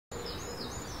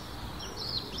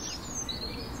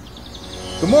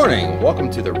Good morning. Welcome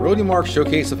to the RealtyMark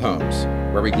Showcase of Homes,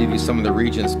 where we give you some of the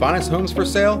region's finest homes for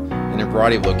sale in a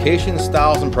variety of locations,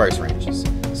 styles, and price ranges.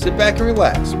 Sit back and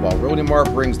relax while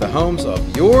RealtyMark brings the homes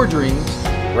of your dreams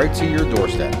right to your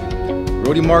doorstep.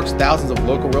 RealtyMark's thousands of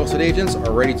local real estate agents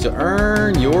are ready to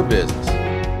earn your business.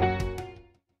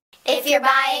 If you're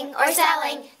buying or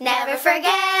selling, never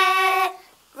forget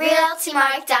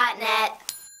RealtyMark.net.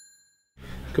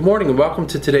 Good morning and welcome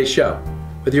to today's show.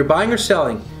 Whether you're buying or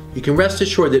selling, you can rest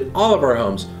assured that all of our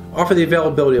homes offer the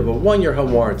availability of a 1-year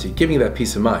home warranty, giving you that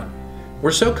peace of mind.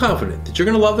 We're so confident that you're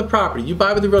going to love the property you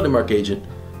buy with the RealtyMark agent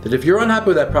that if you're unhappy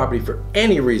with that property for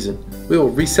any reason, we will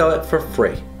resell it for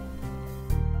free.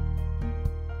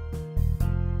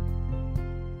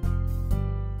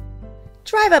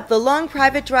 Drive up the long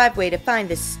private driveway to find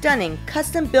this stunning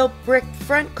custom-built brick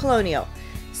front colonial.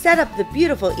 Set up the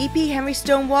beautiful E.P. Henry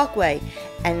stone walkway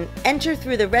and enter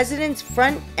through the residence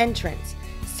front entrance.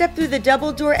 Step through the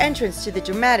double door entrance to the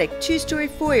dramatic 2-story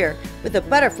foyer with a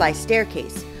butterfly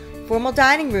staircase. Formal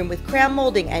dining room with crown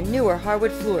molding and newer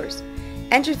hardwood floors.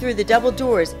 Enter through the double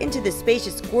doors into the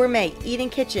spacious gourmet eating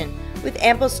kitchen with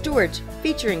ample storage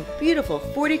featuring beautiful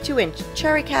 42-inch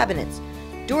cherry cabinets,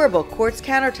 durable quartz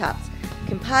countertops,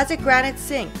 composite granite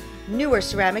sink, newer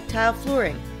ceramic tile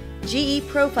flooring, GE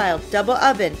profiled double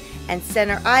oven, and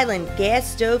center island gas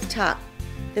stove top.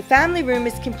 The family room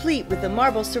is complete with a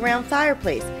marble surround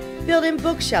fireplace, built-in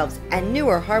bookshelves, and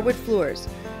newer hardwood floors.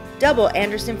 Double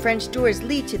Anderson French doors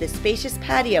lead to the spacious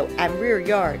patio and rear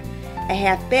yard. A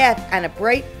half bath and a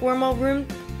bright formal room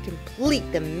complete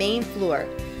the main floor.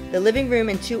 The living room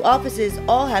and 2 offices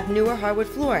all have newer hardwood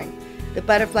flooring. The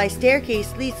butterfly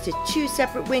staircase leads to 2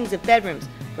 separate wings of bedrooms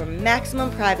for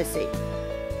maximum privacy.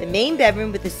 The main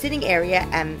bedroom with a sitting area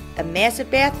and a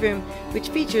massive bathroom which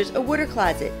features a water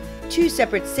closet, 2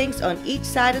 separate sinks on each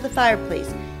side of the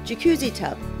fireplace, jacuzzi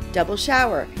tub, double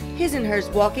shower, his and hers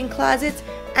walk-in closets,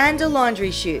 and a laundry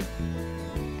chute.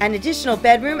 An additional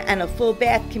bedroom and a full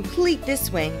bath complete this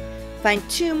wing. Find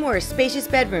 2 more spacious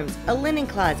bedrooms, a linen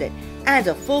closet, and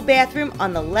a full bathroom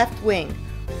on the left wing.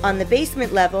 On the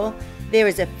basement level, there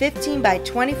is a 15 by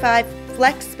 25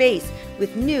 flex space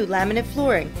with new laminate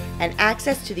flooring and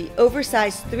access to the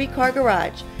oversized 3-car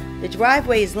garage. The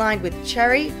driveway is lined with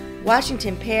cherry,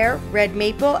 Washington pear, red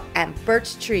maple, and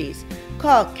birch trees.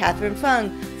 Call Catherine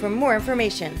Fung for more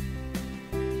information.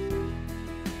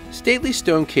 Stately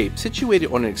Stone Cape,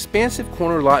 situated on an expansive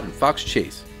corner lot in Fox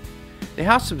Chase. The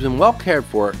house has been well cared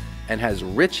for and has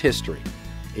rich history.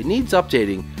 It needs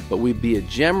updating, but would be a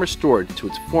gem restored to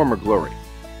its former glory.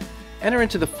 Enter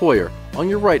into the foyer. On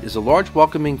your right is a large,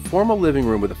 welcoming, formal living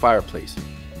room with a fireplace.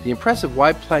 The impressive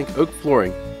wide plank oak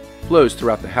flooring flows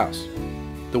throughout the house.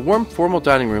 The warm, formal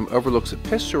dining room overlooks a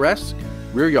picturesque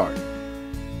rear yard.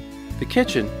 The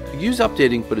kitchen could use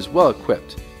updating but is well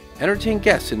equipped. Entertain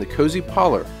guests in the cozy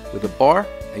parlor with a bar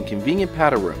and convenient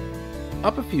powder room.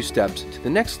 Up a few steps to the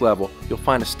next level, you'll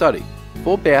find a study,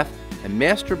 full bath, and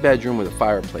master bedroom with a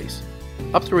fireplace.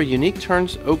 Up through a unique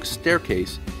turns oak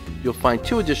staircase, you'll find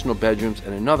 2 additional bedrooms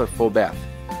and another full bath.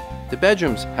 The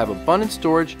bedrooms have abundant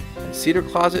storage and cedar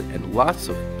closet and lots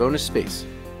of bonus space.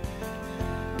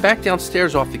 Back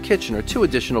downstairs off the kitchen are 2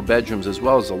 additional bedrooms as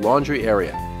well as a laundry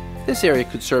area. This area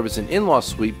could serve as an in-law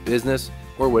suite, business,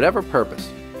 or whatever purpose.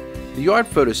 The yard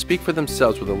photos speak for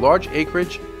themselves with a large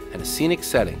acreage and a scenic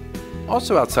setting.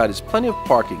 Also outside is plenty of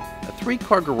parking, a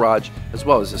 3-car garage, as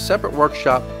well as a separate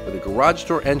workshop with a garage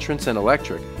door entrance and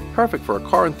electric, perfect for a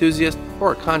car enthusiast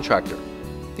or a contractor.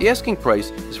 The asking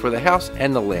price is for the house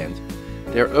and the land.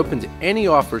 They are open to any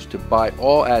offers to buy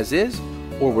all as is,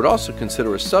 or would also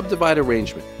consider a subdivide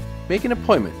arrangement. Make an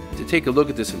appointment to take a look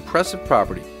at this impressive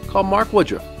property. Call Mark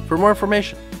Woodruff for more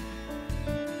information.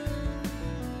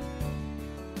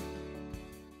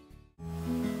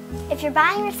 If you're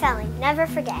buying or selling, never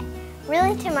forget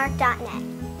RealtyMark.net.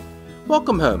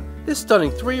 Welcome home. This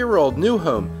stunning 3-year-old new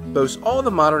home boasts all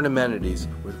the modern amenities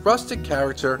with rustic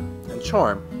character and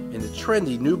charm in the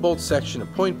trendy Newbold section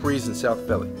of Point Breeze in South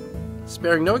Philly.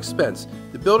 Sparing no expense,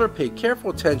 the builder paid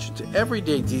careful attention to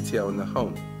everyday detail in the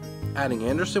home, adding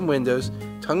Anderson windows,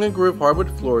 tongue and groove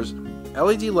hardwood floors,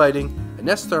 LED lighting, a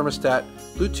Nest thermostat,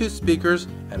 Bluetooth speakers,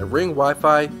 and a Ring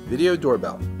Wi-Fi video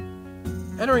doorbell.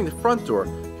 Entering the front door,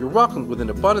 you're welcomed with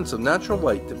an abundance of natural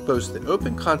light that boasts the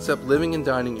open concept living and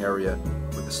dining area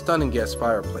with a stunning gas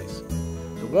fireplace.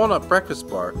 The walnut breakfast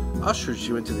bar ushers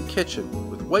you into the kitchen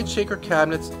with white shaker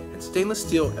cabinets and stainless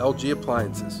steel LG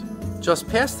appliances. Just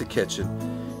past the kitchen,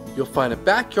 you'll find a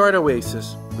backyard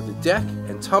oasis with a deck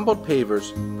and tumbled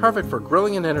pavers, perfect for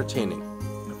grilling and entertaining.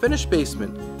 A finished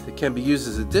basement that can be used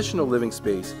as additional living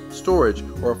space, storage,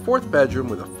 or a 4th bedroom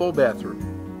with a full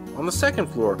bathroom. On the second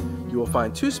floor, you will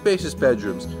find 2 spacious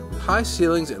bedrooms with high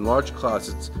ceilings and large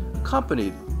closets,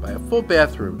 accompanied by a full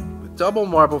bathroom with double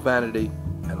marble vanity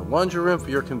and a laundry room for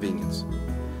your convenience.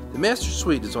 The master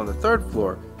suite is on the 3rd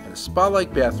floor and a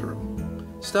spa-like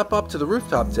bathroom. Step up to the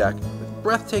rooftop deck with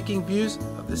breathtaking views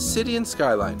of the city and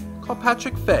skyline. Call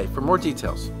Patrick Fay for more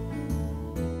details.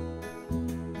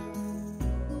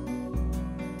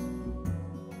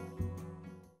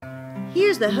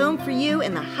 Here's the home for you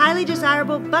in the highly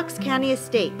desirable Bucks County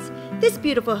Estates. This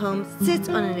beautiful home sits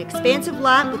on an expansive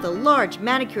lot with a large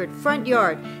manicured front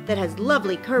yard that has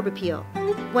lovely curb appeal.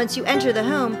 Once you enter the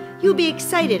home, you'll be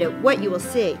excited at what you will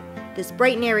see. This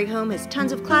bright and airy home has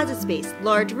tons of closet space,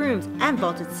 large rooms, and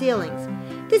vaulted ceilings.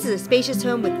 This is a spacious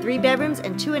home with 3 bedrooms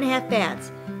and 2.5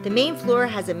 baths. The main floor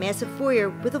has a massive foyer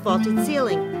with a vaulted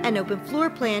ceiling, an open floor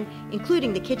plan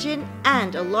including the kitchen,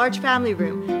 and a large family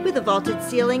room with a vaulted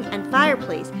ceiling and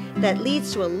fireplace that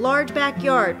leads to a large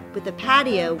backyard with a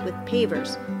patio with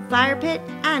pavers, fire pit,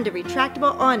 and a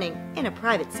retractable awning in a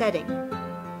private setting.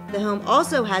 The home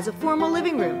also has a formal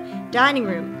living room, dining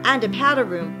room, and a powder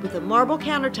room with a marble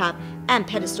countertop and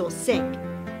pedestal sink.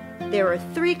 There are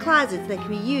 3 closets that can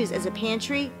be used as a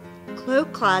pantry,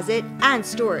 cloak closet, and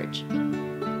storage.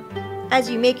 As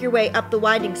you make your way up the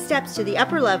winding steps to the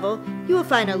upper level, you will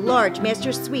find a large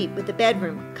master suite with a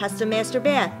bedroom, custom master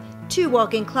bath, 2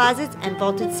 walk-in closets, and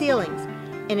vaulted ceilings.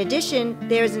 In addition,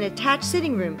 there is an attached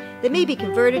sitting room that may be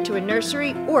converted to a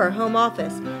nursery or a home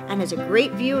office and has a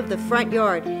great view of the front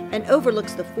yard and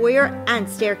overlooks the foyer and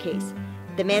staircase.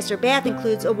 The master bath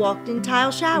includes a walked-in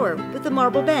tile shower with a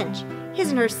marble bench, his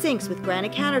and her sinks with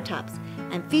granite countertops,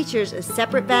 and features a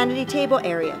separate vanity table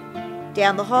area.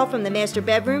 Down the hall from the master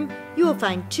bedroom, you will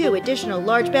find 2 additional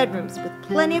large bedrooms with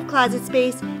plenty of closet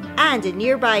space and a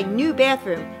nearby new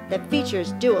bathroom that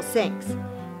features dual sinks.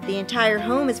 The entire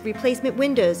home is replacement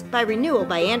windows by Renewal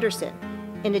by Andersen.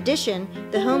 In addition,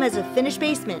 the home has a finished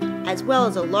basement as well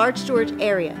as a large storage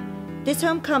area. This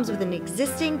home comes with an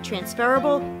existing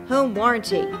transferable home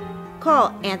warranty.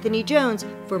 Call Anthony Jones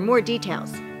for more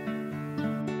details.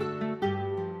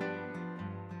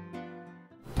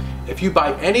 If you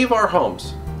buy any of our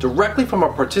homes directly from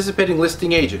our participating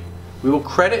listing agent, we will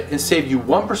credit and save you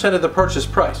 1% of the purchase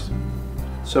price.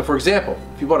 So for example,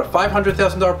 if you bought a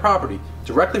 $500,000 property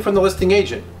directly from the listing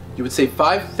agent, you would save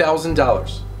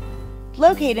 $5,000.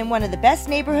 Located in one of the best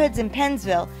neighborhoods in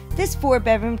Pennsville, this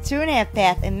 4-bedroom, 2.5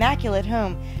 bath immaculate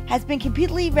home has been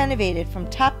completely renovated from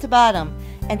top to bottom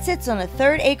and sits on a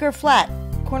 3rd-acre flat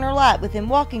corner lot within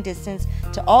walking distance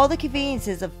to all the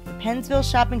conveniences of the Pennsville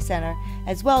Shopping Center,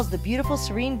 as well as the beautiful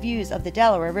serene views of the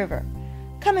Delaware River.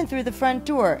 Come in through the front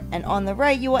door, and on the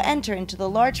right you will enter into the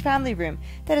large family room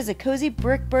that has a cozy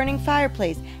brick-burning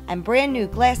fireplace and brand new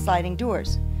glass sliding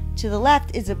doors. To the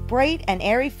left is a bright and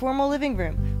airy formal living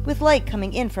room with light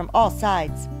coming in from all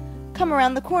sides. Come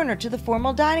around the corner to the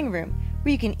formal dining room,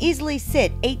 where you can easily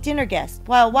sit 8 dinner guests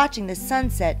while watching the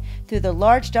sunset through the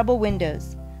large double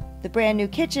windows. The brand new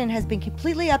kitchen has been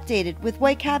completely updated with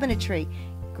white cabinetry,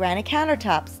 granite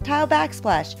countertops, tile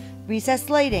backsplash, recessed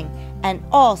lighting, and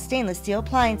all stainless steel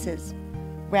appliances.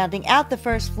 Rounding out the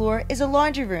first floor is a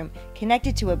laundry room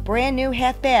connected to a brand new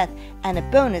half bath and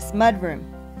a bonus mud room.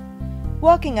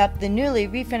 Walking up the newly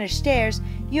refinished stairs,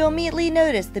 you'll immediately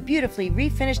notice the beautifully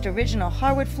refinished original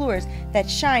hardwood floors that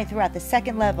shine throughout the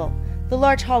 2nd level. The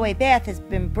large hallway bath has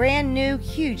been brand new,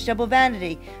 huge double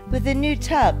vanity with a new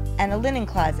tub and a linen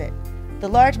closet. The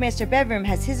large master bedroom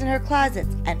has his and her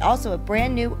closets and also a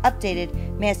brand new updated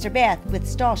master bath with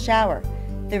stall shower.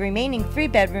 The remaining 3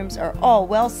 bedrooms are all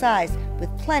well sized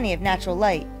with plenty of natural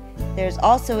light. There is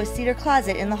also a cedar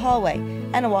closet in the hallway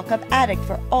and a walk-up attic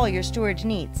for all your storage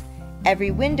needs.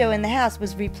 Every window in the house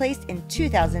was replaced in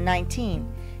 2019.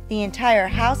 The entire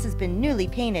house has been newly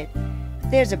painted.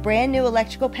 There's a brand new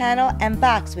electrical panel and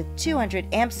box with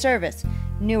 200 amp service,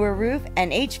 newer roof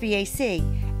and HVAC,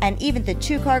 and even the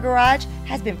 2-car garage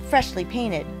has been freshly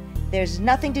painted. There's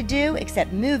nothing to do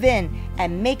except move in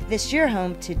and make this your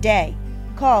home today.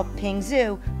 Call Ping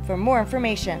Zhu for more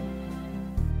information.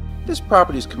 This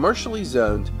property is commercially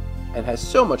zoned and has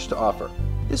so much to offer.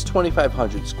 This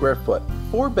 2,500 square foot,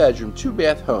 4-bedroom,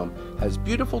 2-bath home has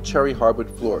beautiful cherry hardwood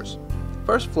floors,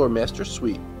 1st floor master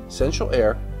suite, central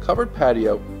air, covered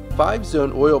patio,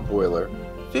 5-zone oil boiler,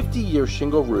 50-year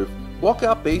shingle roof,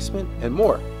 walkout basement, and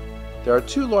more. There are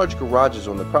 2 large garages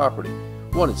on the property.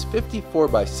 One is 54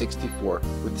 by 64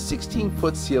 with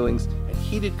 16-foot ceilings and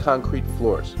heated concrete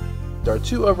floors. There are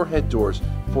 2 overhead doors,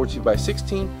 14 by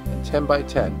 16 and 10 by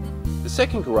 10. The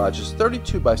second garage is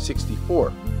 32 by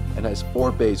 64 and has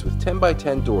 4 bays with 10 by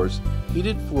 10 doors,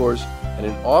 heated floors, and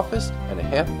an office and a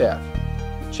half bath.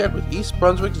 Check with East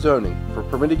Brunswick Zoning for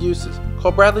permitted uses.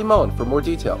 Call Bradley Mullen for more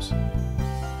details.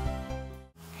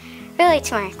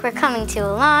 RealtyMark, we're coming to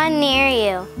a lawn near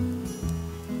you.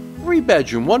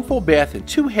 3-bedroom, 1 full bath, and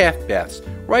 2 half baths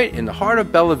right in the heart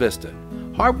of Bella Vista.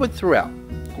 Hardwood throughout.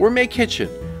 Gourmet kitchen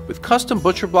with custom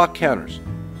butcher block counters.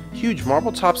 Huge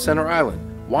marble top center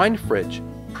island, wine fridge,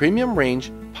 premium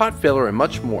range, pot filler, and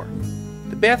much more.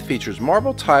 The bath features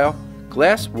marble tile,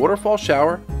 glass waterfall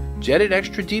shower, jetted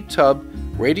extra deep tub,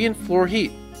 radiant floor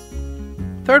heat.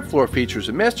 3rd floor features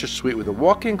a master suite with a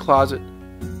walk-in closet,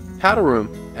 powder room,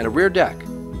 and a rear deck.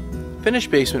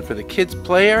 Finished basement for the kids'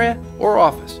 play area or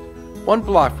office. 1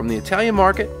 block from the Italian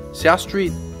Market, South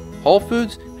Street, Whole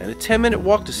Foods, and a 10-minute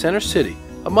walk to Center City.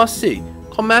 A must-see.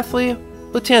 Call Matthew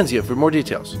Latanzia for more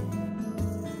details.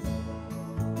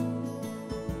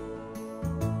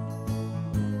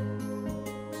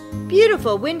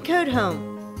 Beautiful Wyncote home.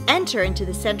 Enter into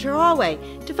the center hallway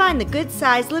to find the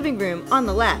good-sized living room on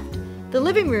the left. The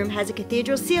living room has a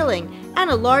cathedral ceiling and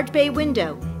a large bay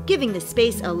window, giving the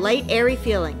space a light, airy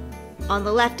feeling. On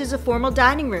the left is a formal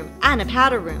dining room and a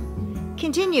powder room.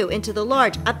 Continue into the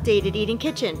large, updated eating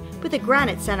kitchen with a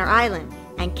granite center island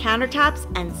and countertops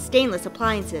and stainless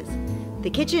appliances. The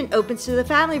kitchen opens to the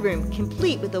family room,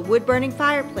 complete with a wood-burning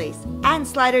fireplace and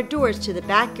slider doors to the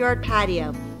backyard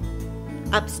patio.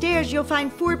 Upstairs, you'll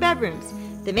find 4 bedrooms.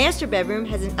 The master bedroom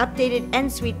has an updated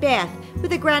ensuite bath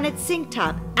with a granite sink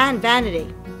top and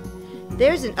vanity.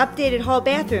 There's an updated hall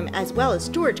bathroom as well as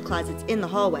storage closets in the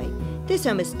hallway. This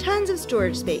home has tons of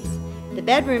storage space. The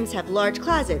bedrooms have large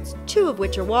closets, 2 of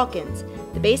which are walk-ins.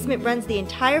 The basement runs the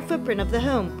entire footprint of the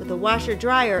home with a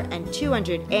washer-dryer and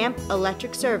 200-amp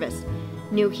electric service.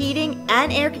 New heating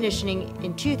and air conditioning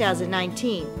in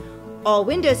 2019. All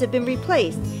windows have been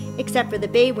replaced, except for the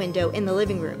bay window in the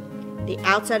living room. The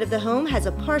outside of the home has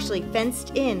a partially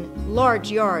fenced-in, large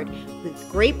yard with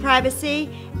great privacy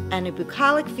and a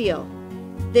bucolic feel.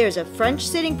 There's a French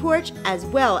sitting porch as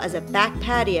well as a back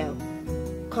patio.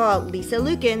 Call Lisa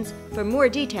Lukens for more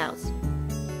details.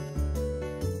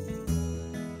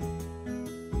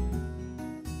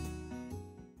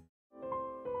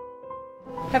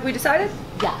 Have we decided?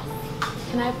 Yes.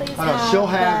 Can I please She'll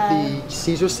have the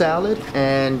Caesar salad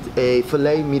and a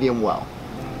filet medium well.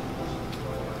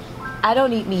 I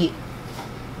don't eat meat.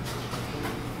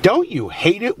 Don't you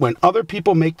hate it when other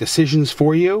people make decisions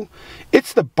for you?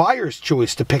 It's the buyer's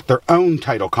choice to pick their own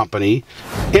title company.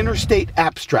 Interstate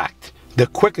Abstract, the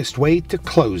quickest way to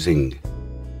closing.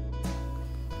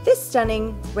 This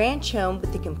stunning ranch home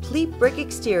with a complete brick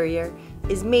exterior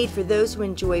is made for those who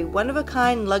enjoy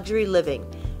one-of-a-kind luxury living.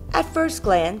 At first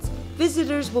glance,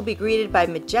 visitors will be greeted by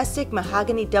majestic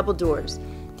mahogany double doors.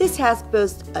 This house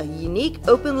boasts a unique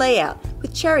open layout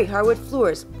with cherry hardwood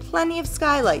floors, plenty of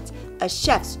skylights, a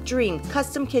chef's dream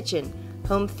custom kitchen,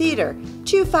 home theater,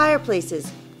 2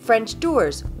 fireplaces, French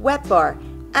doors, wet bar,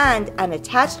 and an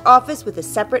attached office with a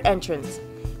separate entrance.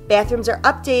 Bathrooms are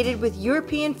updated with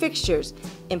European fixtures,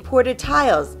 imported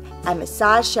tiles, and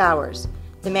massage showers.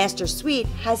 The master suite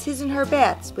has his and her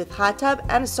baths with hot tub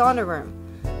and a sauna room.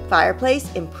 Fireplace,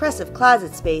 impressive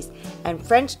closet space, and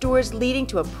French doors leading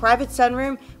to a private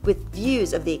sunroom with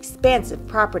views of the expansive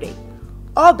property.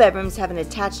 All bedrooms have an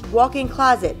attached walk-in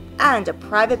closet and a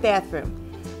private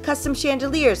bathroom. Custom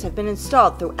chandeliers have been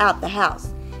installed throughout the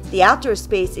house. The outdoor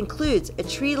space includes a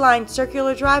tree-lined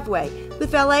circular driveway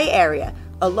with valet area,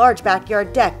 a large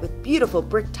backyard deck with beautiful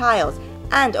brick tiles,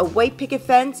 and a white picket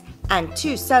fence and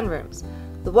 2 sunrooms.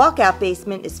 The walkout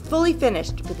basement is fully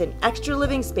finished with an extra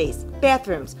living space,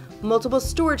 bathrooms, multiple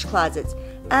storage closets,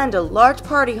 and a large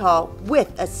party hall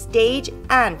with a stage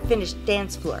and finished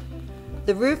dance floor.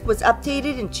 The roof was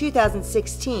updated in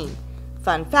 2016.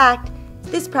 Fun fact,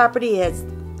 this property has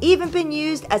even been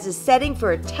used as a setting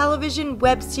for a television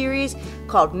web series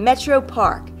called Metro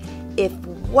Park. If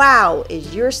wow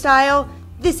is your style,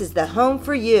 this is the home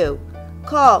for you.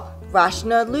 Call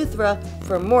Rashna Luthra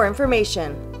for more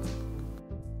information.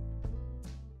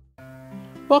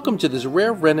 Welcome to this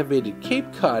rare renovated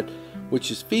Cape Cod,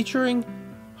 which is featuring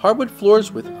hardwood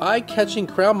floors with eye-catching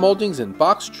crown moldings and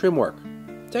box trim work.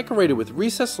 Decorated with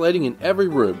recessed lighting in every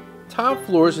room, tiled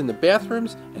floors in the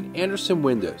bathrooms, and Anderson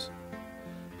windows.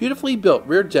 Beautifully built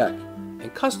rear deck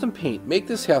and custom paint make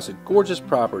this house a gorgeous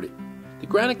property. The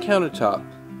granite countertop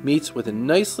meets with a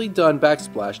nicely done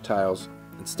backsplash tiles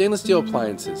and stainless steel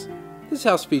appliances. This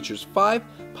house features 5,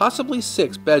 possibly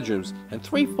 6 bedrooms and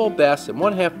 3 full baths and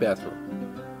 1 half bathroom.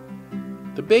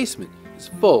 The basement is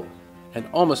full and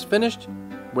almost finished,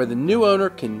 where the new owner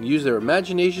can use their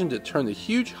imagination to turn the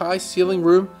huge high ceiling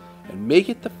room and make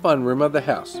it the fun room of the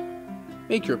house.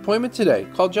 Make your appointment today.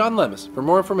 Call John Lemus for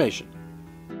more information.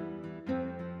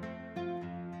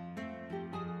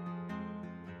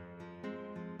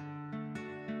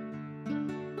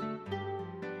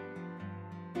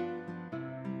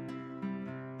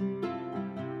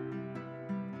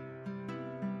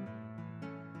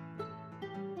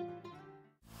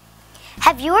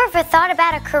 Have you ever thought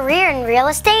about a career in real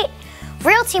estate?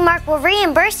 RealtyMark will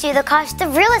reimburse you the cost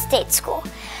of real estate school.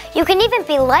 You can even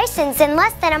be licensed in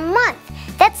less than a month.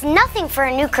 That's nothing for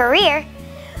a new career.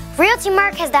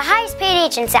 RealtyMark has the highest paid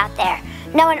agents out there.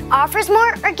 No one offers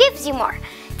more or gives you more.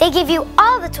 They give you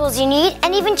all the tools you need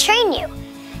and even train you.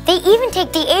 They even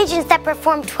take the agents that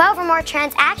perform 12 or more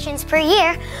transactions per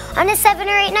year on a 7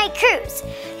 or 8 night cruise.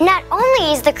 Not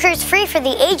only is the cruise free for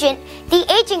the agent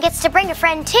gets to bring a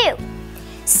friend too.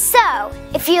 So,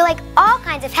 if you like all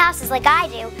kinds of houses like I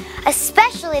do,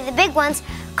 especially the big ones,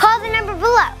 call the number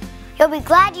below. You'll be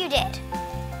glad you did.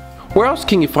 Where else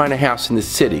can you find a house in the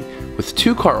city with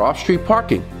 2-car off-street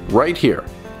parking? Right here.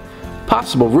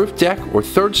 Possible roof deck or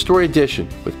 3rd-story addition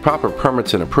with proper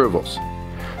permits and approvals.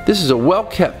 This is a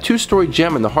well-kept 2-story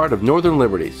gem in the heart of Northern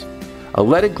Liberties. A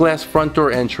leaded glass front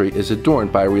door entry is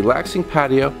adorned by a relaxing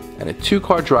patio and a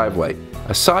 2-car driveway.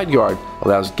 A side yard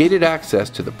allows gated access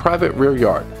to the private rear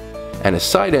yard, and a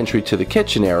side entry to the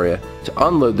kitchen area to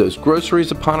unload those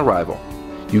groceries upon arrival.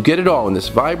 You get it all in this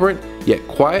vibrant yet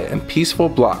quiet and peaceful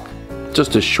block.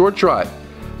 Just a short drive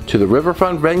to the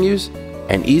riverfront venues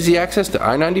and easy access to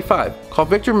I-95. Call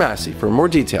Victor Massey for more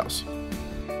details.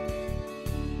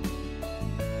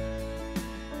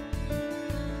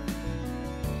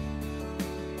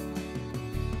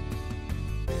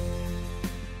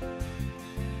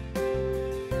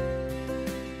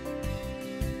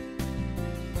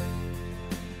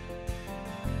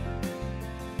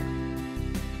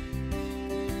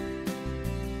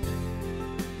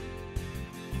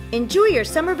 Enjoy your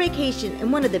summer vacation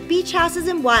in one of the beach houses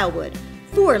in Wildwood.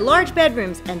 4 large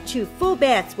bedrooms and 2 full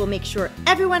baths will make sure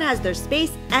everyone has their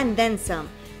space and then some.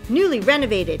 Newly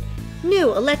renovated,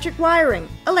 new electric wiring,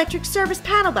 electric service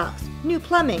panel box, new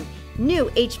plumbing, new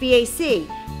HVAC,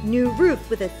 new roof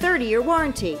with a 30-year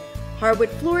warranty, hardwood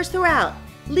floors throughout,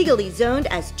 legally zoned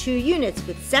as 2 units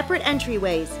with separate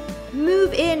entryways.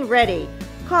 Move in ready.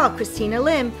 Call Christina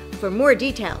Lim for more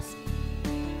details.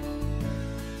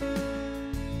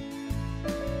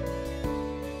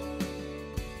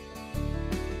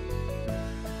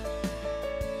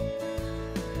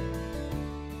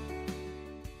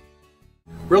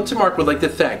 RealtyMark would like to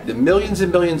thank the millions and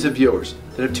millions of viewers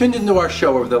that have tuned into our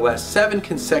show over the last 7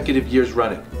 consecutive years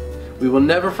running. We will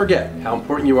never forget how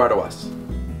important you are to us.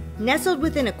 Nestled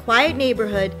within a quiet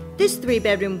neighborhood, this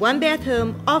 3-bedroom, 1-bath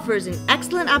home offers an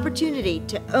excellent opportunity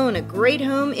to own a great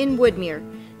home in Woodmere.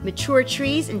 Mature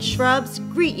trees and shrubs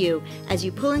greet you as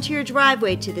you pull into your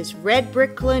driveway to this red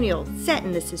brick colonial set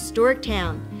in this historic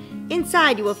town.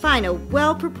 Inside you will find a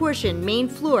well-proportioned main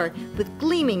floor with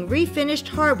gleaming refinished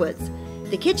hardwoods.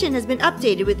 The kitchen has been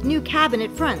updated with new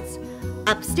cabinet fronts.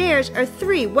 Upstairs are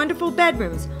 3 wonderful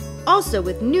bedrooms, also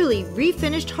with newly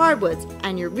refinished hardwoods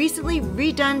and your recently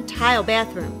redone tile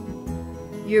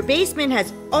bathroom. Your basement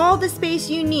has all the space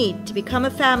you need to become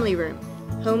a family room,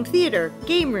 home theater,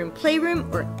 game room, playroom,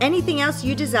 or anything else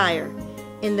you desire.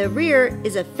 In the rear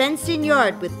is a fenced-in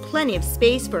yard with plenty of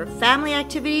space for family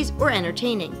activities or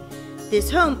entertaining. This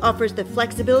home offers the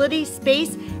flexibility,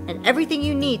 space, and everything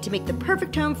you need to make the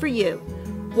perfect home for you.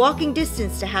 Walking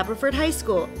distance to Haverford High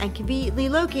School and conveniently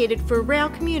located for rail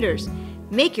commuters.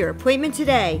 Make your appointment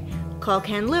today. Call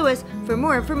Ken Lewis for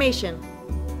more information.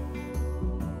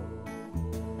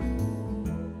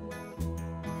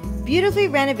 Beautifully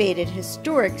renovated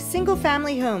historic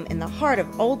single-family home in the heart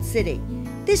of Old City.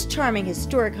 This charming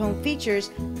historic home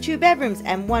features 2 bedrooms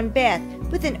and 1 bath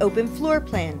with an open floor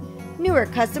plan. Newer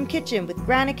custom kitchen with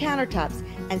granite countertops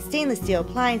and stainless steel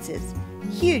appliances.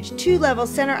 Huge 2-level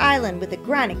center island with a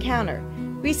granite counter.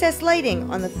 Recessed lighting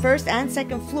on the 1st and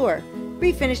 2nd floor.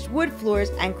 Refinished wood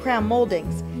floors and crown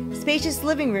moldings. Spacious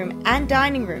living room and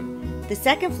dining room. The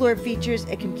 2nd floor features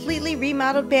a completely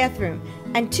remodeled bathroom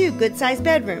and 2 good-sized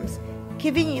bedrooms.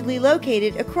 Conveniently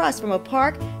located across from a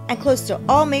park and close to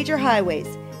all major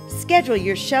highways. Schedule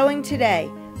your showing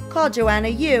today. Call Joanna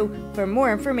Yu for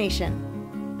more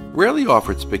information. Rarely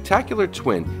offered spectacular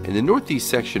twin in the northeast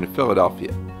section of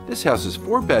Philadelphia. This house is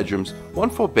 4 bedrooms, 1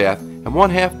 full bath, and 1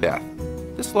 half bath.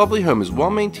 This lovely home is well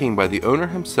maintained by the owner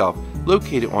himself,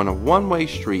 located on a one-way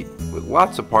street with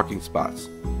lots of parking spots.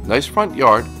 Nice front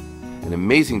yard, an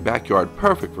amazing backyard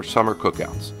perfect for summer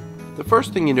cookouts. The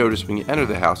first thing you notice when you enter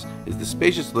the house is the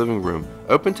spacious living room,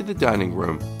 open to the dining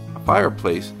room, a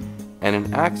fireplace, and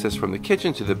an access from the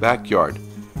kitchen to the backyard.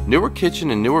 Newer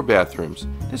kitchen and newer bathrooms.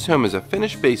 This home is a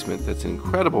finished basement that's an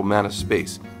incredible amount of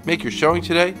space. Make your showing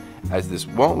today, as this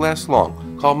won't last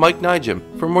long. Call Mike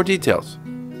Nijim for more details.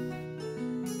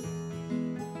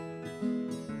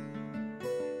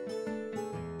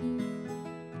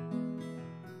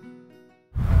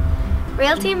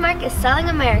 RealtyMark is selling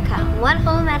America one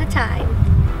home at a time.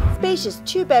 Spacious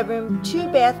 2-bedroom,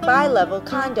 2-bath bi-level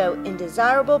condo in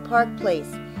desirable Park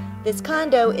Place. This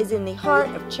condo is in the heart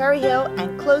of Cherry Hill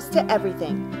and close to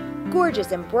everything.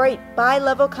 Gorgeous and bright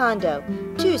bi-level condo,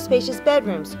 2 spacious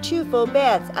bedrooms, 2 full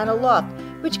baths, and a loft,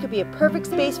 which could be a perfect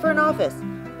space for an office.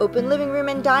 Open living room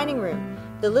and dining room.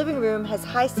 The living room has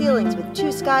high ceilings with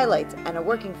 2 skylights and a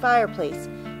working fireplace.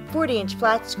 40-inch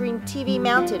flat-screen TV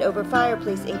mounted over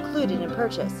fireplace included in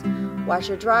purchase.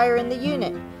 Washer-dryer in the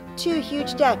unit. 2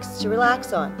 huge decks to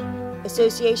relax on.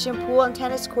 Association pool and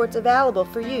tennis courts available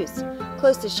for use.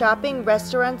 Close to shopping,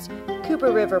 restaurants,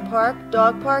 Cooper River Park,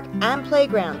 dog park, and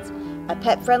playgrounds. A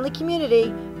pet-friendly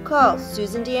community. Call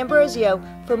Susan D'Ambrosio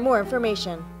for more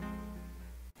information.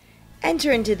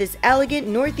 Enter into this elegant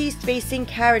northeast-facing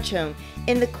carriage home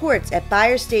in the courts at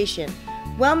Buyer Station.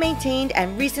 Well-maintained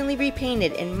and recently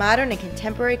repainted in modern and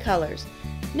contemporary colors.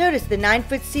 Notice the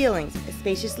 9-foot ceilings, a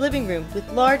spacious living room with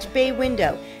large bay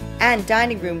window, and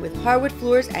dining room with hardwood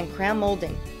floors and crown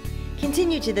molding.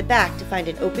 Continue to the back to find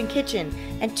an open kitchen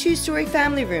and 2-story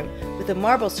family room with a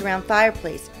marble surround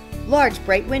fireplace, large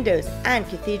bright windows, and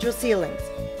cathedral ceilings.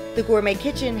 The gourmet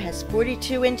kitchen has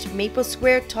 42-inch maple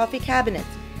square toffee cabinets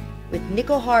with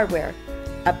nickel hardware,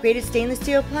 upgraded stainless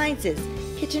steel appliances,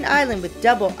 kitchen island with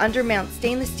double undermount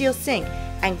stainless steel sink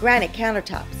and granite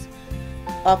countertops.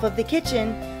 Off of the kitchen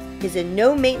is a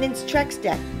no-maintenance Trex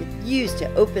deck with views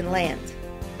to open land.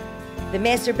 The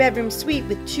master bedroom suite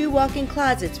with 2 walk-in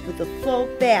closets with a full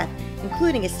bath,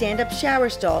 including a stand-up shower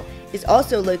stall, is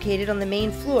also located on the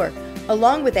main floor,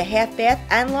 along with a half bath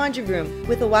and laundry room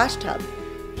with a wash tub.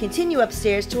 Continue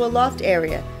upstairs to a loft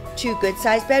area, 2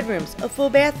 good-sized bedrooms, a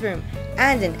full bathroom,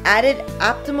 and an added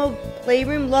optimal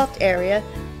playroom loft area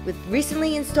with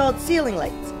recently installed ceiling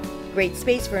lights. Great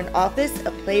space for an office,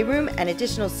 a playroom, and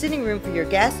additional sitting room for your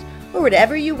guests, or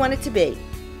whatever you want it to be.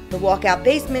 The walkout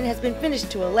basement has been finished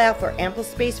to allow for ample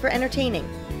space for entertaining.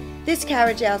 This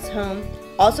carriage house home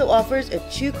also offers a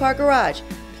 2-car garage,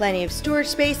 plenty of storage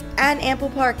space, and ample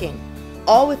parking,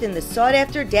 all within the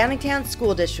sought-after Downingtown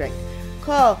School District.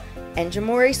 Call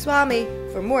Enjamori Swami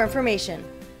for more information.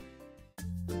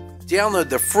 Download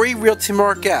the free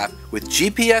RealtyMark app with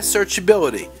GPS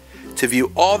searchability to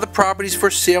view all the properties for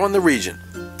sale in the region.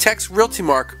 Text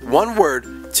RealtyMark one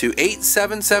word to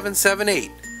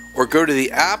 87778 or go to the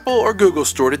Apple or Google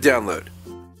store to download.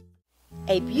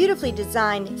 A beautifully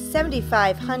designed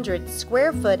 7,500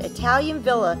 square foot Italian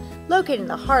villa located in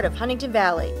the heart of Huntington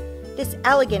Valley. This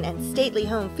elegant and stately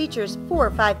home features 4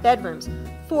 or 5 bedrooms,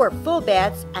 4 full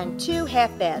baths, and 2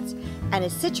 half baths, and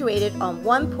is situated on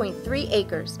 1.3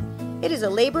 acres. It is a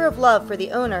labor of love for the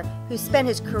owner who spent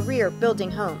his career building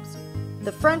homes.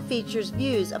 The front features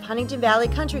views of Huntington Valley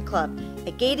Country Club.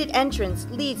 A gated entrance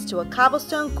leads to a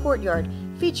cobblestone courtyard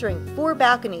featuring 4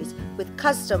 balconies with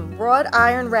custom wrought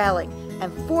iron railing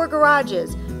and 4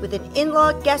 garages with an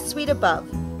in-law guest suite above.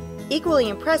 Equally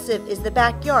impressive is the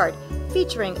backyard,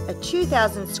 featuring a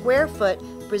 2,000 square foot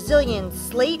Brazilian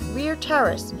slate rear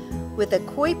terrace with a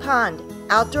koi pond,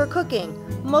 outdoor cooking,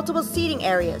 multiple seating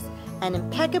areas, and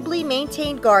impeccably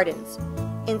maintained gardens.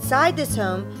 Inside this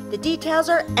home, the details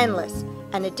are endless.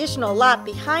 An additional lot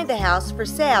behind the house for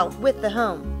sale with the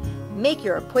home. Make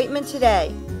your appointment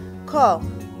today. Call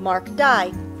Mark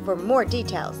Dye for more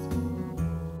details.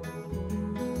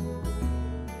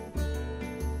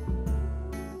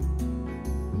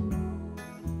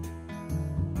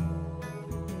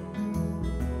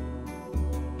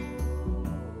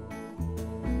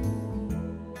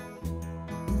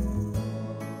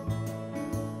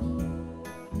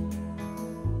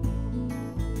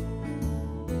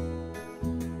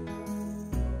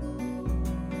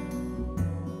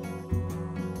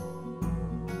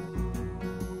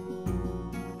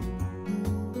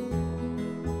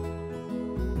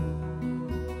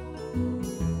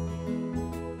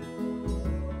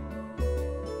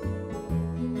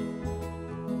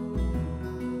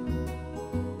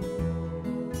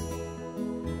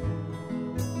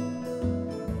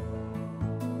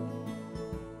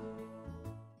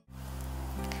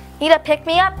 Need a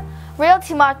pick-me-up?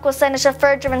 RealtyMark will send a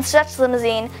chauffeur-driven stretch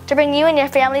limousine to bring you and your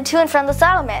family to and from the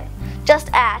settlement. Just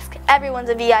ask.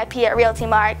 Everyone's a VIP at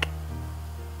RealtyMark.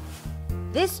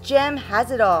 This gem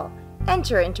has it all.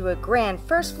 Enter into a grand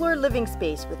first-floor living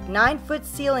space with 9-foot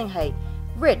ceiling height,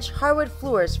 rich hardwood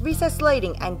floors, recessed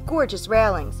lighting, and gorgeous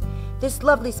railings. This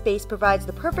lovely space provides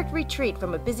the perfect retreat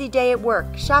from a busy day at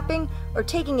work, shopping, or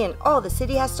taking in all the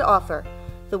city has to offer.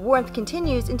 The warmth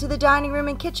continues into the dining room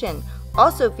and kitchen,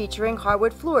 also featuring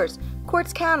hardwood floors,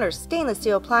 quartz counters, stainless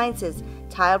steel appliances,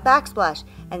 tiled backsplash,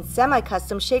 and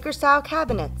semi-custom shaker-style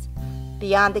cabinets.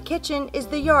 Beyond the kitchen is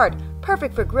the yard,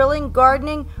 perfect for grilling,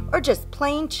 gardening, or just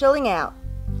plain chilling out.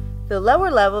 The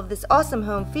lower level of this awesome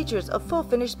home features a full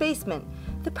finished basement,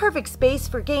 the perfect space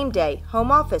for game day,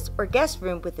 home office, or guest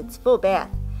room with its full bath.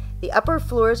 The upper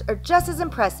floors are just as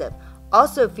impressive,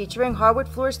 also featuring hardwood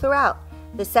floors throughout.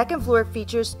 The second floor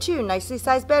features 2 nicely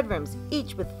sized bedrooms,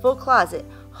 each with full closet,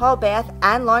 hall bath,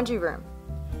 and laundry room.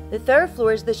 The third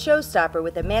floor is the showstopper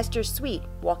with a master suite,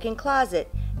 walk-in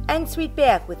closet, ensuite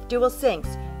bath with dual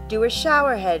sinks, dual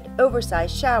shower head,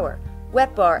 oversized shower,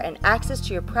 wet bar, and access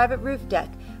to your private roof deck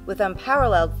with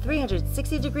unparalleled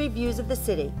 360-degree views of the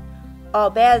city. All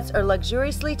baths are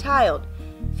luxuriously tiled,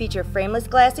 feature frameless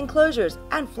glass enclosures,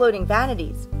 and floating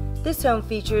vanities. This home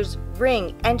features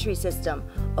ring entry system,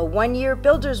 a 1-year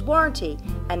builder's warranty,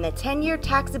 and the 10-year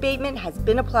tax abatement has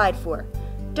been applied for.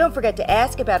 Don't forget to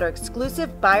ask about our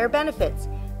exclusive buyer benefits.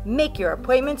 Make your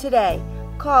appointment today.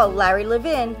 Call Larry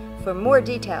Levin for more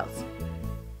details.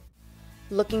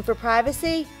 Looking for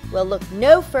privacy? Well, look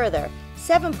no further.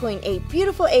 7.8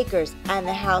 beautiful acres, and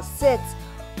the house sits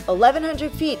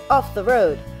 1,100 feet off the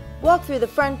road. Walk through the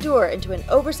front door into an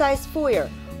oversized foyer.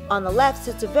 On the left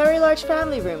sits a very large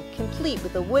family room, complete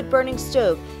with a wood-burning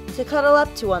stove to cuddle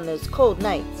up to on those cold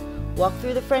nights. Walk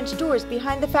through the French doors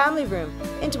behind the family room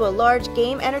into a large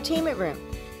game entertainment room.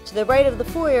 To the right of the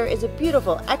foyer is a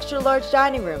beautiful extra-large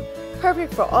dining room,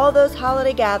 perfect for all those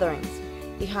holiday gatherings.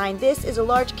 Behind this is a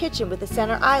large kitchen with a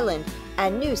center island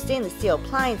and new stainless steel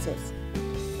appliances.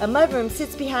 A mudroom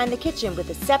sits behind the kitchen with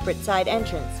a separate side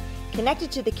entrance.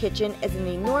 Connected to the kitchen is an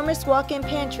enormous walk-in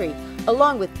pantry,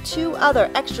 along with 2 other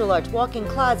extra-large walk-in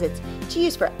closets to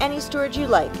use for any storage you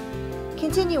like.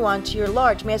 Continue on to your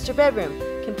large master bedroom,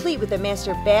 complete with a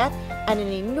master bath and an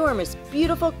enormous,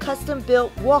 beautiful,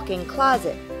 custom-built walk-in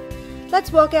closet.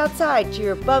 Let's walk outside to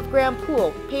your above-ground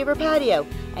pool, paver patio,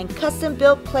 and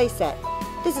custom-built playset.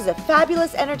 This is a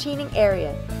fabulous entertaining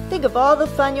area. Think of all the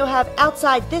fun you'll have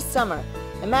outside this summer.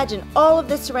 Imagine all of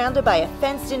this surrounded by a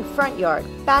fenced-in front yard,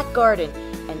 back garden,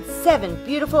 and 7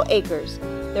 beautiful acres.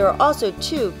 There are also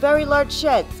 2 very large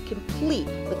sheds, complete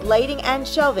with lighting and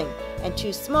shelving, and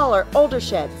 2 smaller, older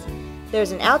sheds.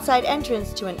 There's an outside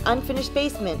entrance to an unfinished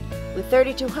basement with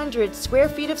 3,200 square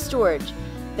feet of storage.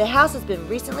 The house has been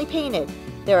recently painted.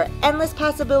 There are endless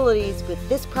possibilities with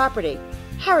this property.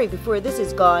 Hurry before this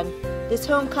is gone. This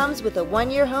home comes with a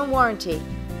 1-year home warranty.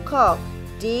 Call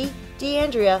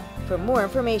D'Andrea for more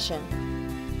information.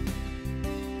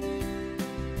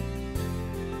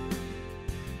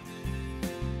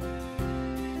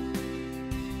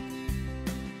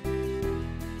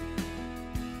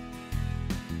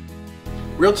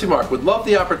 RealtyMark would love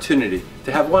the opportunity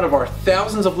to have one of our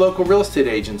thousands of local real estate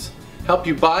agents help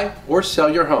you buy or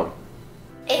sell your home.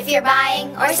 If you're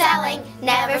buying or selling,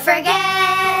 never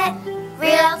forget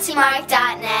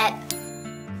RealtyMark.net.